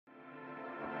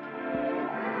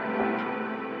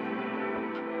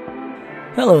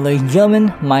Hello, ladies and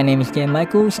gentlemen. My name is Dan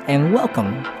Michaels, and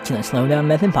welcome to the Slow Down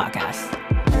Method Podcast.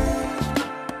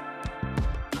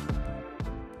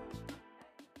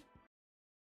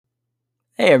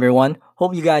 Hey, everyone.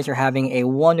 Hope you guys are having a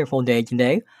wonderful day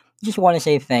today. Just want to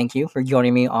say thank you for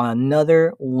joining me on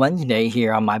another Wednesday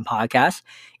here on my podcast.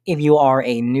 If you are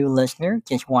a new listener,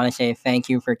 just want to say thank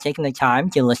you for taking the time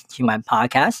to listen to my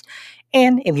podcast.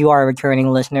 And if you are a returning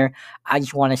listener, I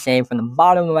just want to say from the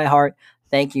bottom of my heart,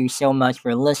 thank you so much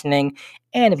for listening.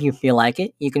 And if you feel like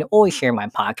it, you can always share my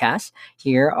podcast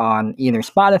here on either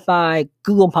Spotify,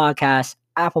 Google Podcasts,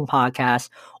 Apple Podcasts,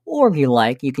 or if you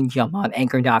like, you can jump on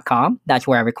anchor.com. That's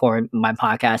where I record my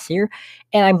podcast here.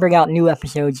 And I bring out new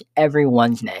episodes every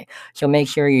Wednesday. So make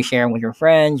sure you share it with your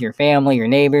friends, your family, your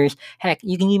neighbors. Heck,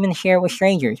 you can even share it with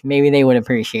strangers. Maybe they would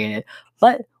appreciate it.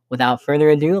 But without further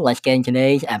ado, let's get into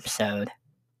today's episode.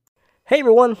 Hey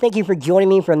everyone, thank you for joining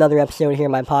me for another episode here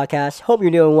on my podcast. Hope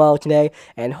you're doing well today,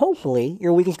 and hopefully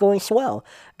your week is going swell.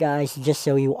 Guys, just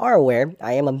so you are aware,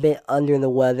 I am a bit under the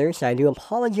weather, so I do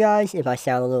apologize if I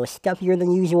sound a little stuffier than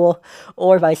usual,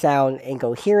 or if I sound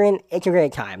incoherent. It's a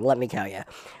great time, let me tell you.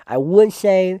 I would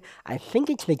say, I think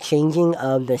it's the changing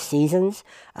of the seasons,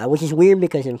 which is weird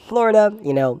because in Florida,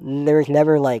 there's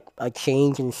never like a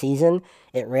change in season.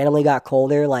 It randomly got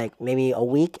colder like maybe a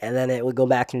week and then it would go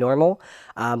back to normal.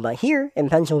 But here in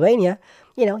Pennsylvania,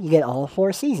 you get all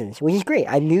 4 seasons, which is great.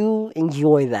 I do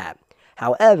enjoy that.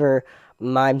 However,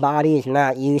 my body is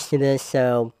not used to this,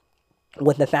 so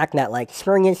with the fact that like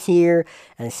spring is here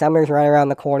and summer's right around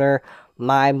the corner,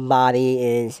 my body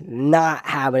is not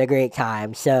having a great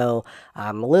time. So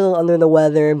I'm a little under the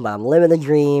weather, but I'm living the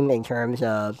dream in terms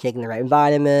of taking the right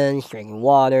vitamins, drinking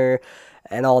water,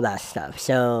 and all that stuff.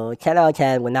 So 10 out of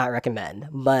 10 would not recommend,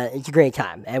 but it's a great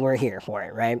time and we're here for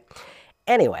it, right?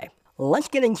 Anyway, let's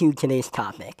get into today's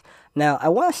topic. Now, I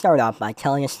want to start off by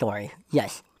telling a story.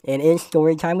 Yes, it is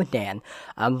story time with Dan,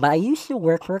 but I used to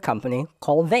work for a company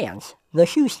called Vans, the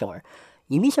shoe store.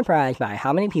 You'd be surprised by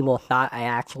how many people thought I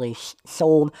actually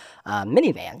sold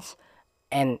minivans,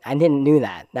 and I didn't do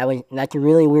that. That's a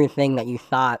really weird thing that you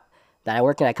thought that I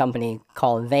worked at a company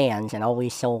called Vans, and all we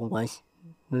sold was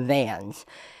vans.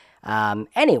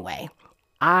 Anyway,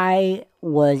 I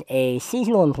was a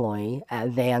seasonal employee at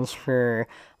Vans for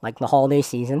like the holiday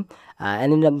season. I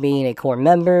ended up being a core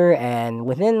member, and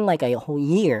within like a whole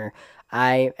year,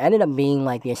 I ended up being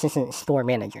like the assistant store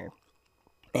manager.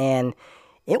 And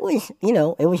it was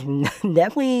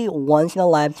definitely once in a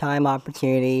lifetime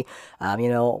opportunity.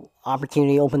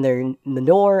 Opportunity opened the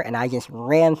door, and I just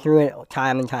ran through it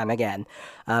time and time again.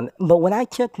 But when I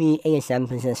took the ASM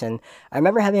position, I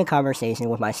remember having a conversation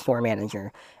with my store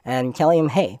manager and telling him,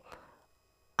 "Hey,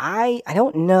 I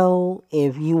don't know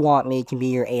if you want me to be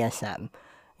your ASM,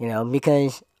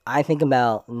 because I think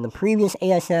about the previous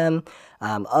ASM,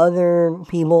 other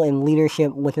people in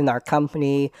leadership within our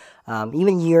company,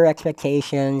 even your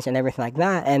expectations and everything like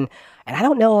that, and I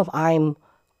don't know if I'm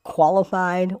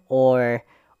qualified or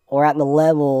at the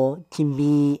level to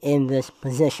be in this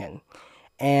position."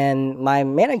 And my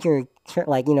manager,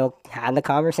 had the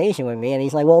conversation with me, and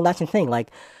he's like, "Well, that's the thing, like,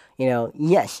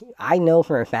 yes, I know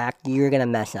for a fact you're gonna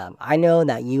mess up. I know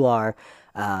that you are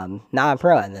not a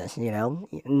pro at this.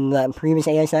 The previous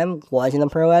ASM wasn't a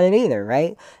pro at it either,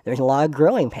 right? There's a lot of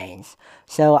growing pains,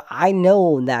 so I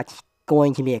know that's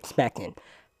going to be expected.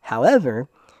 However,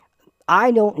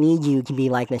 I don't need you to be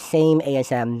like the same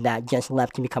ASM that just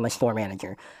left to become a store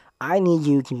manager. I need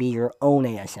you to be your own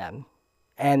ASM.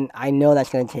 And I know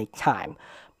that's going to take time.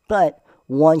 But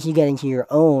once you get into your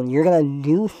own, you're going to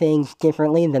do things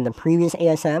differently than the previous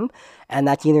ASM. And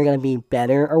that's either going to be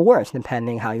better or worse,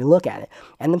 depending how you look at it.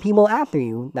 And the people after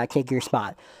you that take your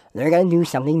spot, they're going to do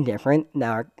something different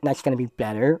that's going to be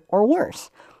better or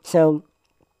worse. So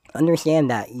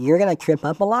understand that you're going to trip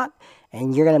up a lot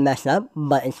and you're going to mess up,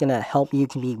 but it's going to help you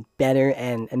to be better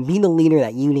and be the leader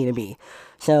that you need to be.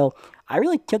 So I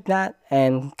really took that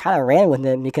and kind of ran with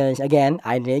it because, again,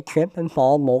 I did trip and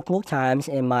fall multiple times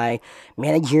in my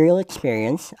managerial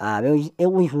experience. It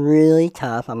was really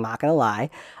tough, I'm not going to lie,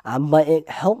 but it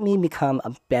helped me become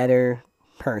a better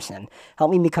person,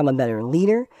 helped me become a better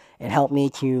leader, it helped me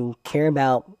to care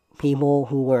about people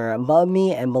who were above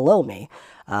me and below me.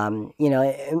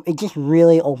 It just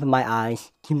really opened my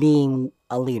eyes to being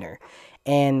a leader.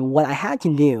 And what I had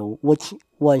to do, which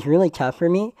was really tough for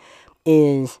me,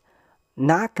 is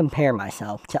not compare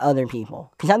myself to other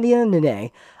people. Because at the end of the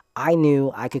day, I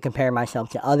knew I could compare myself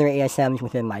to other ASMs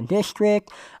within my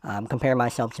district, compare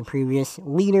myself to previous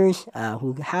leaders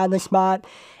who had the spot.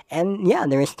 And yeah,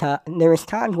 there was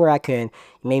times where I could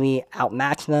maybe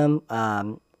outmatch them,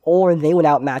 or they would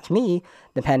outmatch me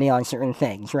depending on certain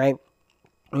things, right?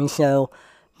 And so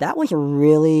that was a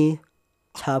really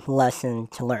tough lesson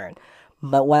to learn.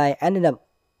 But what I ended up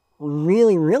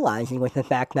really realizing was the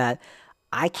fact that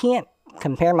I can't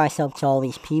compare myself to all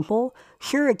these people.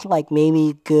 Sure, it's like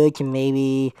maybe good to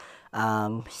maybe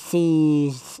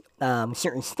see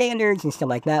certain standards and stuff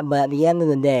like that, but at the end of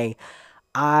the day,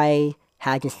 I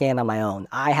had to stand on my own.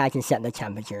 I had to set the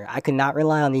temperature. I could not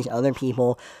rely on these other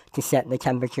people to set the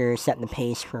temperature, set the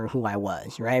pace for who I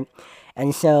was, right?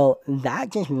 And so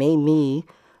that just made me,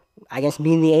 I guess,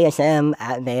 be the ASM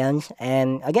at Vans.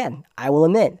 And again, I will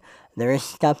admit, there is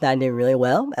stuff that I did really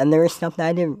well, and there is stuff that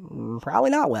I did probably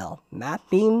not well. Math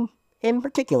being in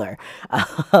particular.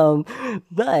 Um,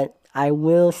 but I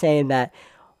will say that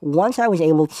once I was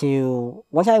able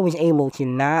to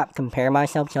not compare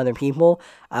myself to other people,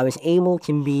 I was able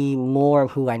to be more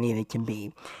of who I needed to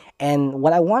be. And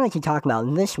what I wanted to talk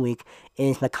about this week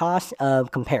is the cost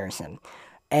of comparison.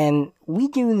 And we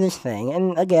do this thing,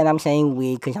 and again, I'm saying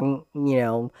we because I'm,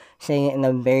 saying it in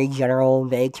a very general,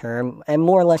 vague term, and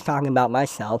more or less talking about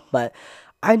myself, but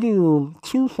I do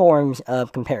two forms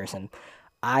of comparison.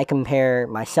 I compare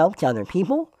myself to other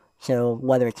people, so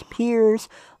whether it's peers,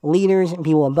 leaders,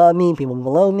 people above me, people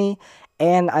below me,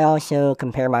 and I also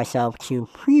compare myself to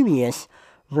previous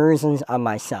versions of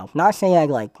myself. Not saying I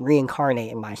like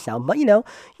reincarnate in myself, but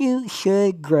you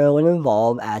should grow and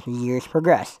evolve as the years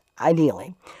progress,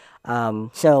 ideally.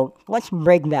 So let's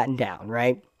break that down,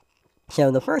 right?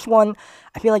 So the first one,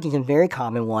 I feel like is a very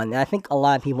common one, and I think a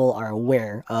lot of people are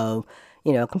aware of,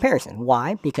 comparison.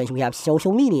 Why? Because we have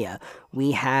social media.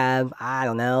 We have, I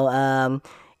don't know,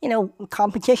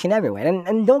 competition everywhere.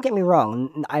 And don't get me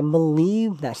wrong, I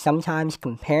believe that sometimes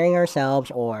comparing ourselves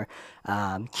or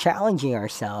challenging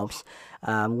ourselves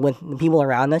with the people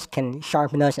around us can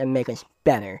sharpen us and make us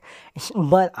better.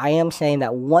 But I am saying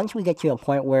that once we get to a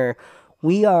point where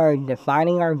we are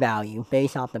defining our value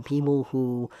based off the people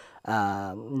who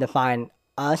define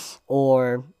us,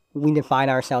 or we define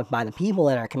ourselves by the people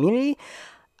in our community,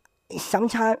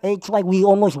 sometimes it's like we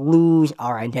almost lose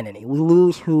our identity. We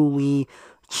lose who we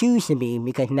choose to be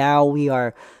because now we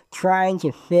are trying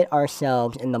to fit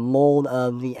ourselves in the mold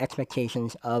of the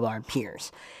expectations of our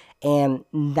peers. And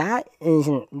that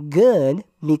isn't good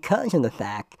because of the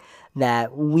fact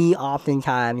that we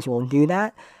oftentimes will do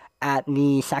that at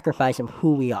the sacrifice of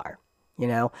who we are, you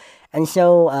know? And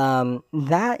so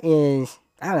that is,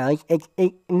 I don't know,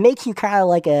 it makes you kind of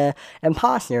like a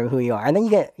imposter of who you are. And then you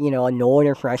get, annoyed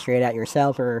or frustrated at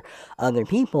yourself or other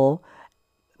people.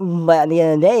 But at the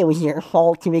end of the day, it was your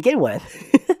fault to begin with.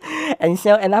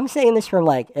 And I'm saying this from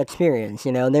like experience,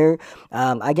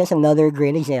 I guess another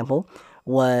great example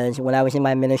was when I was in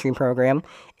my ministry program.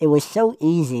 It was so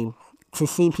easy to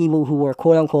see people who were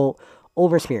quote unquote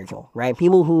over spiritual, right?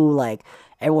 People who like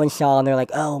everyone saw and they're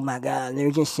like, oh my God,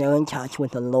 they're just so in touch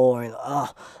with the Lord. Oh,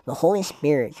 the Holy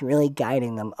Spirit's really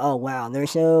guiding them. Oh wow, they're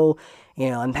so,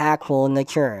 impactful in the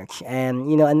church.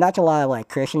 And that's a lot of like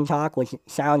Christian talk, which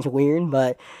sounds weird,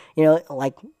 but,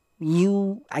 like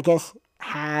I guess,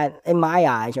 had, in my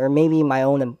eyes, or maybe in my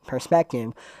own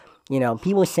perspective,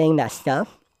 people saying that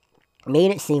stuff made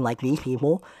it seem like these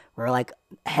people were like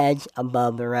heads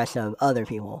above the rest of other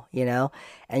people.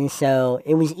 And so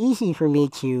it was easy for me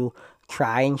to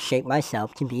try and shape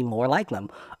myself to be more like them.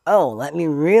 Oh, let me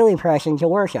really press into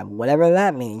worship, whatever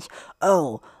that means.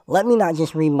 Oh, let me not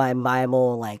just read my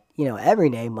Bible like, every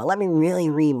day, but let me really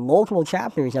read multiple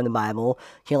chapters of the Bible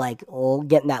to like,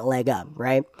 get that leg up,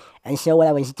 right? And so what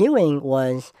I was doing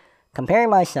was comparing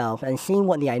myself and seeing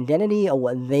what the identity of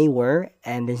what they were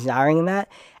and desiring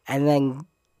that, and then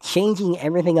changing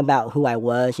everything about who I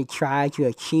was to try to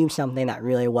achieve something that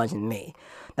really wasn't me.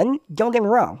 And don't get me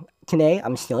wrong, today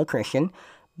I'm still a Christian,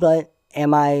 but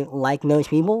am I like those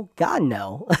people? God,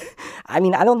 no. I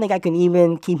mean, I don't think I can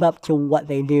even keep up to what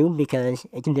they do because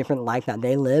it's a different life that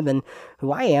they live, and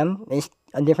who I am is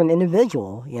a different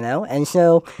individual. And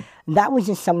so that was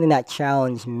just something that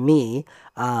challenged me.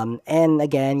 And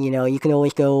again, you can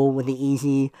always go with the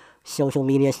easy social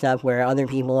media stuff where other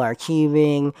people are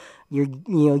achieving your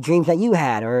dreams that you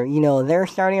had, or they're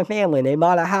starting a family, they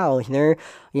bought a house, they're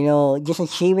just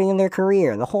achieving in their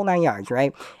career, the whole 9 yards,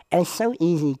 right? And it's so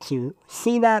easy to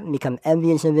see that and become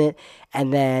envious of it,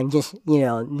 and then just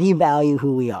devalue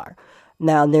who we are.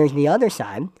 Now there's the other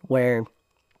side where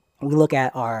we look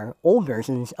at our old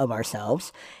versions of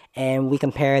ourselves and we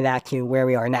compare that to where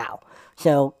we are now.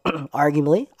 So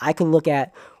arguably I could look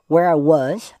at where I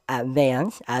was at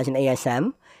Vans as an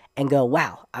ASM and go,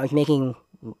 wow, I was making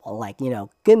like,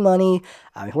 good money.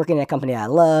 I was working at a company I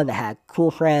loved, that had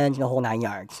cool friends, the whole 9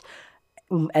 yards.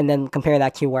 And then compare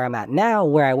that to where I'm at now,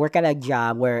 where I work at a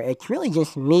job where it's really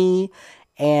just me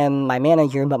and my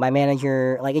manager, but my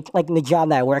manager, like, it's like the job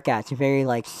that I work at, it's very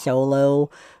like solo,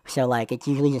 so like it's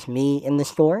usually just me in the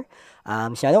store.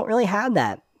 So I don't really have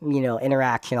that,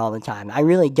 interaction all the time. I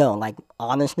really don't. Like,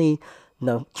 honestly,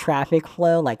 the traffic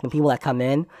flow, like the people that come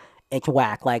in, it's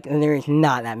whack. Like, there's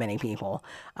not that many people.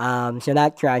 So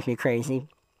that drives me crazy.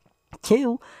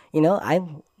 Two, I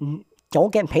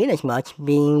don't get paid as much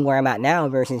being where I'm at now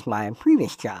versus my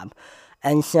previous job.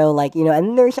 And so, like,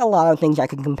 and there's a lot of things I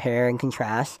can compare and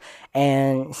contrast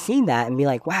and see that and be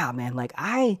like, wow, man, like,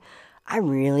 I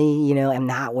really, am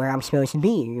not where I'm supposed to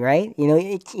be, right?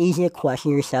 It's easy to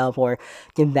question yourself or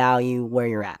to value where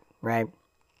you're at, right?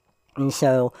 And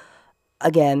so,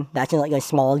 again, that's like a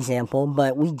small example,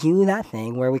 but we do that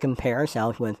thing where we compare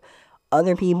ourselves with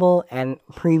other people and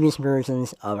previous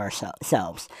versions of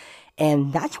ourselves.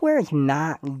 And that's where it's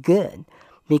not good.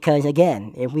 Because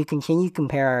again, if we continue to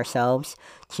compare ourselves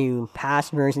to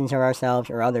past versions of ourselves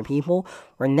or other people,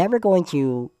 we're never going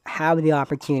to have the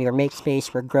opportunity or make space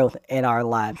for growth in our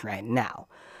lives right now.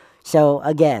 So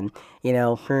again,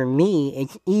 for me,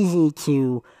 it's easy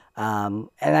to, and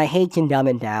I hate to dumb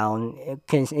it down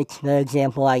because it's the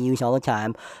example I use all the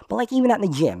time. But like even at the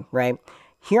gym, right?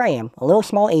 Here I am, a little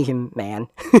small Asian man,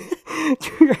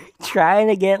 trying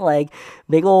to get like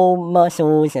big old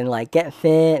muscles and like get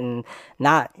fit and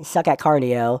not suck at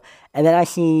cardio. And then I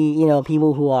see,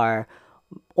 people who are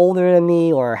older than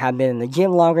me or have been in the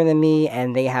gym longer than me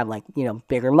and they have like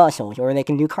bigger muscles or they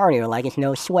can do cardio like it's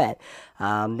no sweat.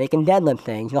 They can deadlift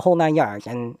things the whole 9 yards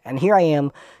and here I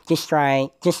am just trying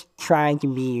to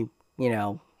be I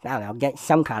don't know, get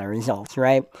some kind of results,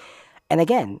 right? And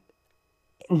again,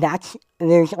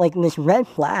 there's like this red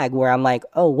flag where I'm like,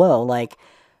 oh whoa, like,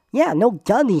 yeah, no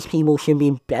duh, these people should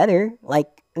be better. Like,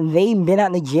 they've been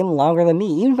at the gym longer than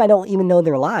me, even if I don't even know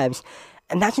their lives.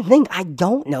 And that's the thing, I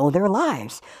don't know their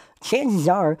lives. Chances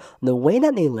are, the way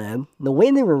that they live, the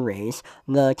way they were raised,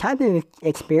 the type of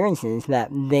experiences that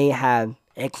they have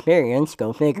experienced,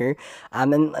 go figure,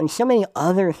 and so many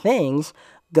other things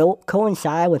go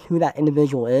coincide with who that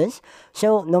individual is.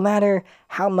 So no matter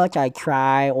how much I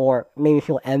try or maybe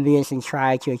feel envious and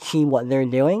try to achieve what they're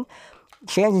doing,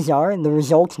 chances are the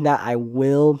results that I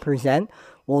will present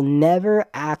will never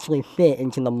actually fit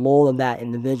into the mold of that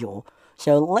individual.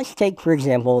 So let's take, for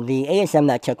example, the ASM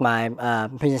that took my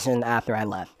position after I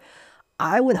left.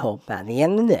 I would hope that at the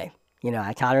end of the day,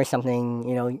 I taught her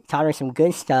something, taught her some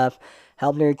good stuff,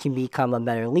 helped her to become a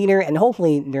better leader, and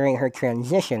hopefully during her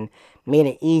transition, made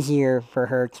it easier for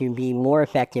her to be more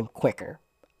effective quicker.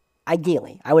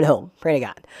 Ideally, I would hope. Pray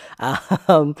to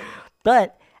God.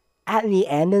 But at the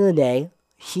end of the day,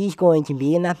 she's going to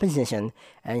be in that position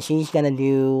and she's going to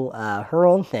do her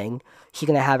own thing. She's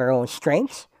going to have her own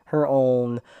strengths, her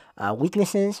own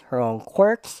weaknesses, her own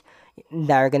quirks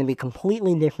that are going to be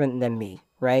completely different than me,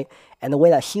 right? And the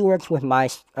way that she works with my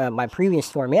previous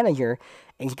store manager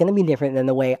is going to be different than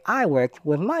the way I worked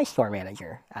with my store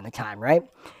manager at the time, right?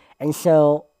 And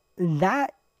so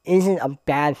that isn't a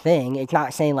bad thing. It's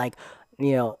not saying like,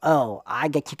 oh, I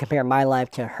get to compare my life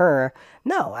to her.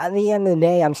 No, at the end of the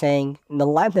day, I'm saying the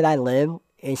life that I live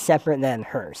is separate than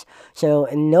hers. So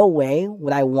in no way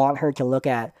would I want her to look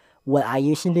at what I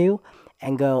used to do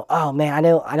and go, oh man,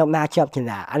 I don't match up to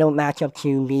that. I don't match up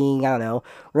to being, I don't know,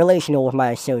 relational with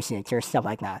my associates or stuff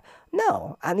like that.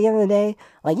 No, at the end of the day,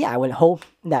 like yeah, I would hope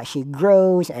that she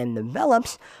grows and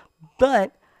develops,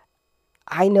 but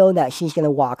I know that she's going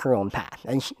to walk her own path.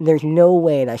 And there's no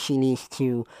way that she needs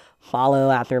to follow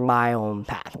after my own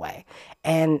pathway.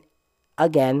 And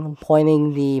again,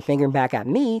 pointing the finger back at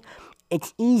me,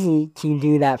 it's easy to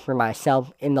do that for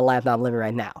myself in the life that I'm living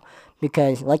right now.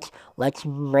 Because let's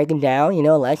break it down,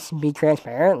 let's be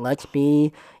transparent, let's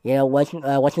be, what's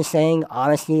the saying,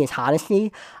 honesty is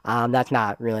honesty. That's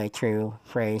not really a true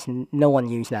phrase. No one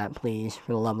use that, please,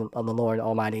 for the love of the Lord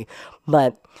Almighty.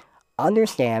 But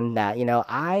understand that,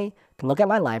 I can look at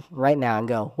my life right now and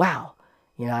go, wow,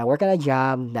 I work at a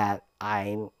job that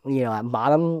I'm, at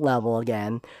bottom level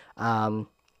again. Um,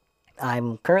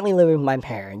 I'm currently living with my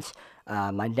parents.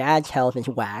 My dad's health is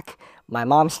whack. My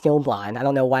mom's still blind. I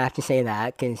don't know why I have to say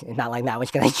that because it's not like that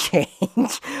was going to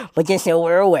change, but just so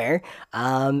we're aware.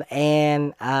 I'm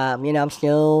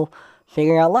still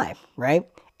figuring out life, right?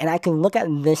 And I can look at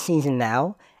this season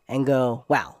now and go,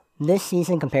 wow, this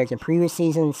season compared to previous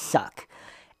seasons suck.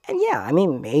 And yeah, I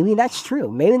mean, maybe that's true.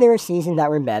 Maybe there were seasons that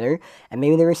were better, and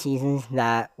maybe there were seasons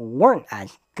that weren't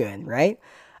as good, right?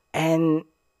 And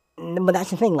but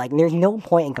that's the thing. Like, there's no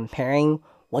point in comparing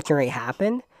what's already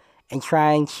happened and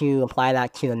trying to apply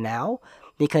that to the now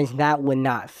because that would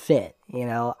not fit.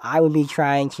 I would be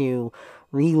trying to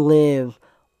relive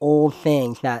old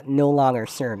things that no longer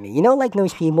serve me. You know, like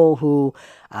those people who,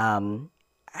 um,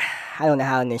 I don't know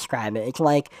how to describe it. It's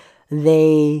like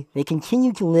they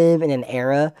continue to live in an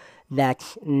era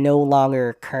that's no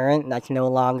longer current, that's no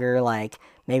longer like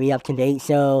maybe up to date.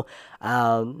 So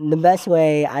the best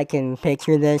way I can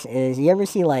picture this is, you ever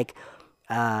see like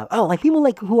like people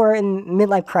like who are in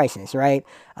midlife crisis, right?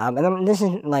 And this is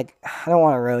like, I don't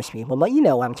want to roast people, but you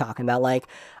know what I'm talking about. Like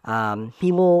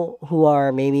people who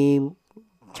are maybe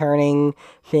turning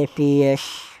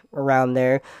 50-ish, around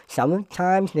there.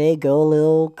 Sometimes they go a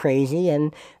little crazy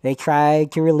and they try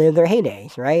to relive their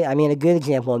heydays, right? I mean, a good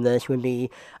example of this would be,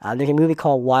 there's a movie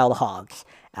called Wild Hogs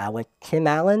with Tim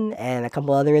Allen and a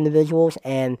couple other individuals,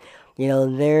 and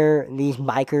they're these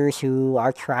bikers who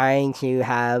are trying to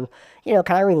have, kind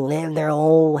of relive their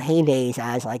old heydays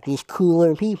as like these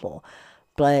cooler people.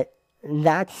 But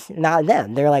that's not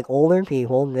them. They're like older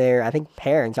people. They're, I think,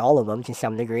 parents, all of them to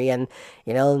some degree, and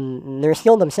they're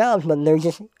still themselves, but they're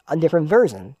just a different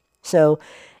version. So,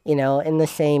 in the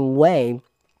same way,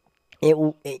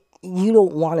 you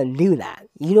don't want to do that.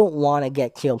 You don't want to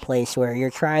get to a place where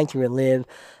you're trying to relive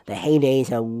the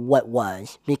heydays of what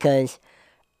was, because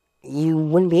you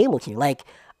wouldn't be able to. Like,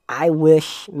 I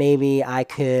wish maybe I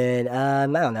could, I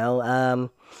don't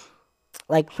know,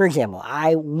 like, for example,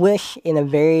 I wish, in a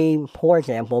very poor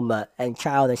example, but and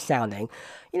childish sounding,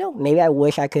 maybe I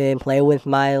wish I could play with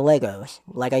my Legos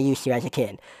like I used to as a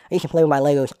kid. I used to play with my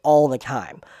Legos all the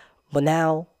time. But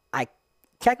now,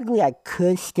 technically I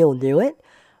could still do it,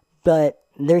 but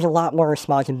there's a lot more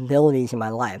responsibilities in my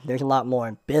life. There's a lot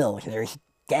more bills. There's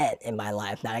debt in my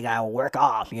life that I gotta work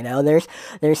off.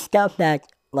 There's stuff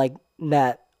that, like,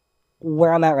 that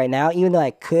where I'm at right now, even though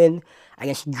I could, I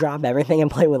guess, drop everything and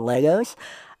play with Legos,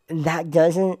 that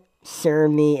doesn't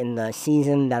serve me in the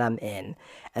season that I'm in.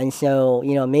 And so,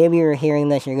 maybe you're hearing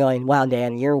this, you're going, wow,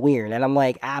 Dan, you're weird. And I'm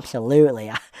like,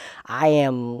 absolutely. I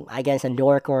am, I guess, a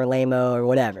dork or a lame-o or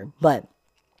whatever. But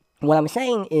what I'm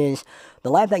saying is, the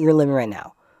life that you're living right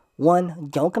now, one,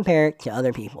 don't compare it to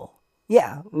other people.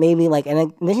 Yeah, maybe like,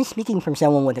 this is speaking from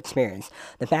someone with experience.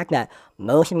 The fact that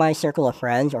most of my circle of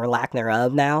friends, or lack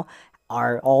thereof now,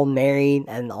 are all married,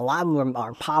 and a lot of them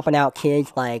are popping out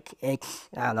kids like it's,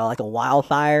 I don't know, like a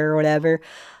wildfire or whatever.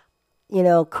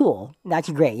 Cool. That's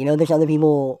great. There's other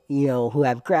people, who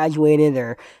have graduated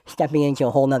or stepping into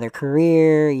a whole nother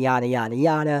career, yada, yada,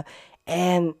 yada.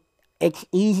 And it's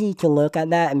easy to look at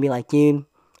that and be like, dude,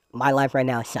 my life right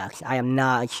now sucks. I am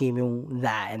not achieving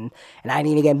that, and I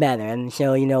need to get better. And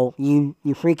so, you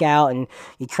freak out and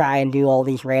you try and do all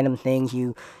these random things.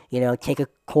 You take a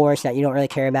course that you don't really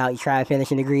care about. You try to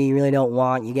finish a degree you really don't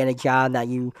want. You get a job that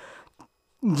you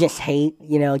just hate,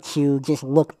 to just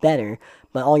look better.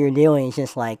 But all you're doing is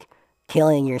just like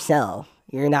killing yourself.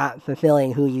 You're not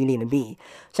fulfilling who you need to be.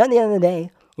 So at the end of the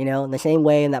day, in the same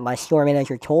way that my store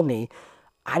manager told me,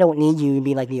 I don't need you to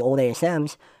be like the old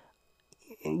ASMs.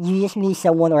 You just need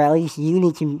someone, or at least you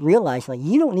need to realize, like,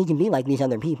 you don't need to be like these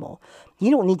other people. You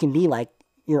don't need to be like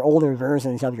your older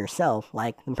versions of yourself.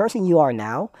 Like, the person you are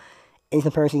now is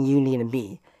the person you need to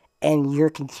be. And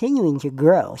you're continuing to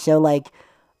grow. So, like,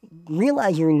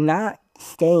 realize you're not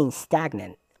staying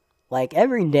stagnant. Like,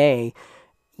 every day,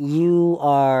 you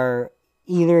are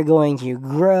either going to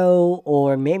grow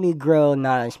or maybe grow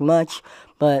not as much,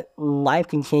 but life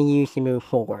continues to move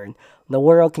forward. The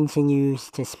world continues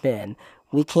to spin.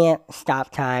 We can't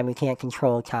stop time, we can't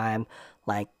control time.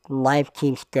 Like, life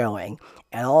keeps going.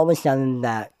 And all of a sudden,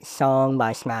 that song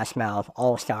by Smash Mouth,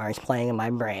 All Star, is playing in my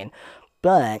brain.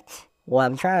 But what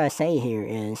I'm trying to say here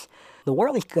is, the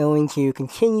world is going to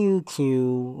continue to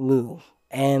move.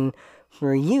 And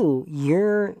for you,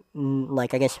 your,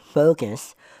 like, I guess,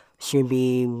 focus should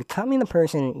be becoming the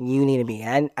person you need to be.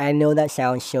 And I know that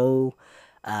sounds so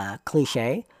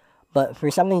cliche, but for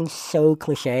something so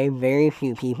cliche, very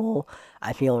few people,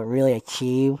 I feel, really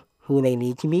achieve who they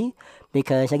need to be,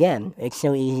 because, again, it's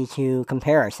so easy to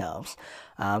compare ourselves.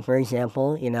 For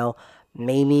example,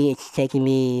 maybe it's taking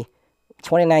me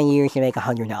 29 years to make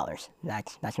 $100.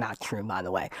 That's not true, by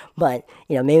the way. But,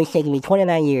 maybe it's taking me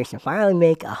 29 years to finally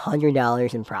make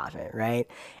 $100 in profit, right?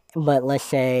 But let's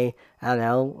say, I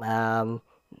don't know,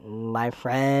 my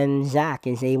friend Zach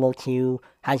has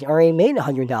already made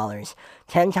 $100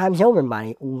 10 times over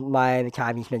by the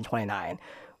time he's been 29,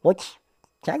 which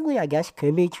technically, I guess,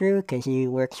 could be true because he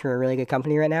works for a really good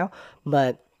company right now.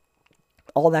 But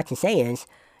all that to say is,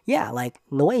 yeah, like,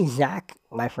 the way Zach,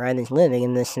 my friend, is living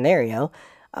in this scenario,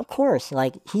 of course,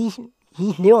 like, he's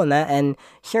doing that. And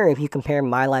sure, if you compare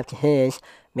my life to his,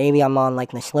 maybe I'm on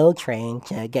like the slow train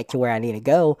to get to where I need to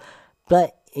go.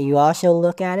 But you also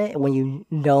look at it when you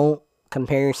don't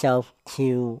compare yourself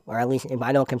to, or at least if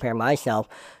I don't compare myself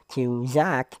to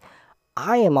Zach,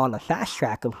 I am on the fast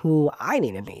track of who I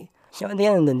need to be. So at the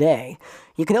end of the day,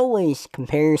 you can always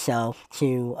compare yourself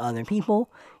to other people,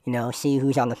 see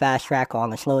who's on the fast track or on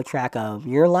the slow track of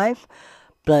your life,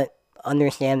 but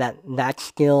understand that that's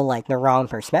still like the wrong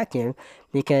perspective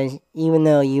because even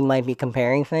though you might be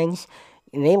comparing things,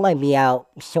 they might be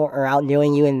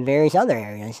outdoing you in various other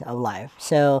areas of life.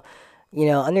 So,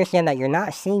 understand that you're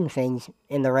not seeing things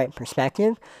in the right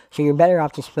perspective, so you're better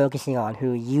off just focusing on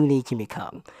who you need to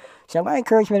become. So my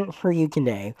encouragement for you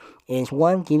today is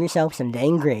one, give yourself some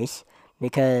dang grace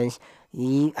because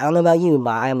I don't know about you, but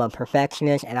I am a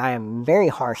perfectionist and I am very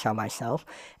harsh on myself.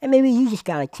 And maybe you just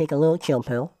gotta take a little chill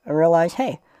pill and realize,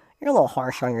 hey, you're a little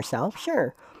harsh on yourself.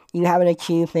 Sure, you haven't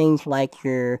achieved things like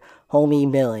your homie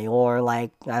Billy or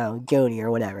like, I don't know, Jody or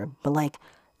whatever. But like,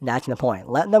 that's the point.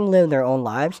 Let them live their own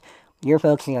lives. You're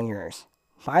focusing on yours.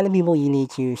 Find the people you need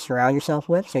to surround yourself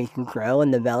with so you can grow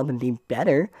and develop and be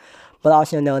better. But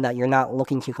also know that you're not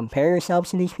looking to compare yourself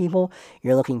to these people.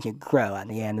 You're looking to grow at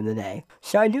the end of the day.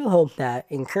 So I do hope that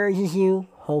encourages you.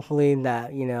 Hopefully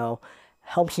that,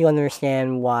 helps you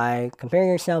understand why comparing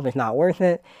yourself is not worth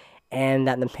it. And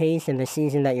that the pace and the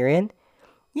season that you're in,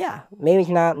 yeah, maybe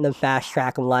it's not the fast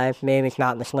track of life. Maybe it's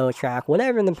not the slow track.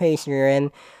 Whatever the pace you're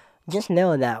in, just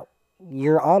know that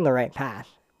you're on the right path.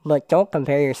 But don't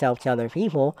compare yourself to other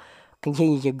people.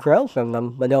 Continue to grow from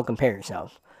them, but don't compare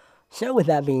yourself. So, with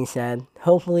that being said,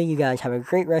 hopefully you guys have a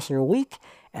great rest of your week,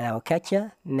 and I will catch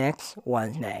you next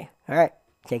Wednesday. All right,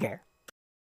 take care.